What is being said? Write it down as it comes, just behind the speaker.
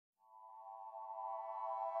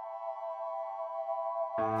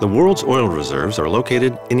The world's oil reserves are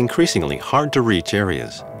located in increasingly hard-to-reach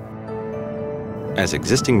areas. As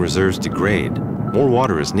existing reserves degrade, more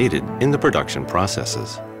water is needed in the production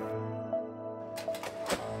processes.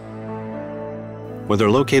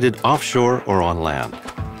 Whether located offshore or on land,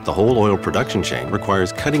 the whole oil production chain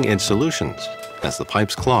requires cutting-edge solutions as the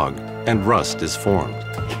pipes clog and rust is formed.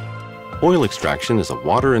 Oil extraction is a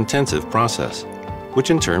water-intensive process, which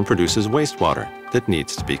in turn produces wastewater that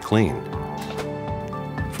needs to be cleaned.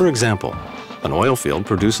 For example, an oil field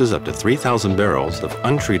produces up to 3,000 barrels of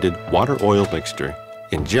untreated water-oil mixture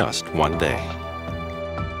in just one day.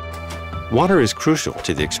 Water is crucial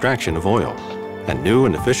to the extraction of oil, and new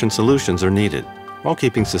and efficient solutions are needed while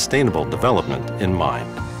keeping sustainable development in mind.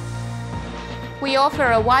 We offer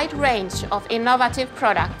a wide range of innovative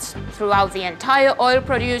products throughout the entire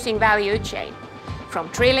oil-producing value chain, from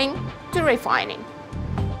drilling to refining.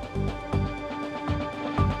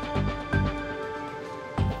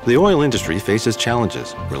 The oil industry faces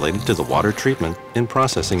challenges related to the water treatment in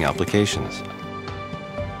processing applications.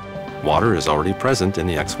 Water is already present in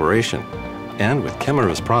the exploration, and with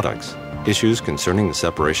Kemira's products, issues concerning the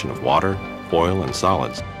separation of water, oil, and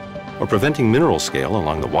solids, or preventing mineral scale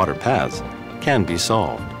along the water paths, can be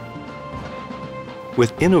solved.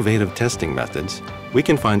 With innovative testing methods, we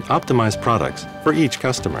can find optimized products for each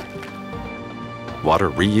customer. Water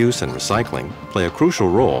reuse and recycling play a crucial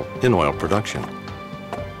role in oil production.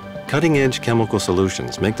 Cutting-edge chemical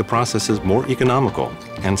solutions make the processes more economical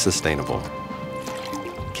and sustainable.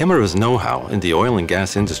 Kemira's know-how in the oil and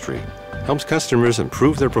gas industry helps customers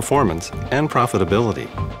improve their performance and profitability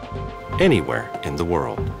anywhere in the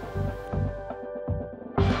world.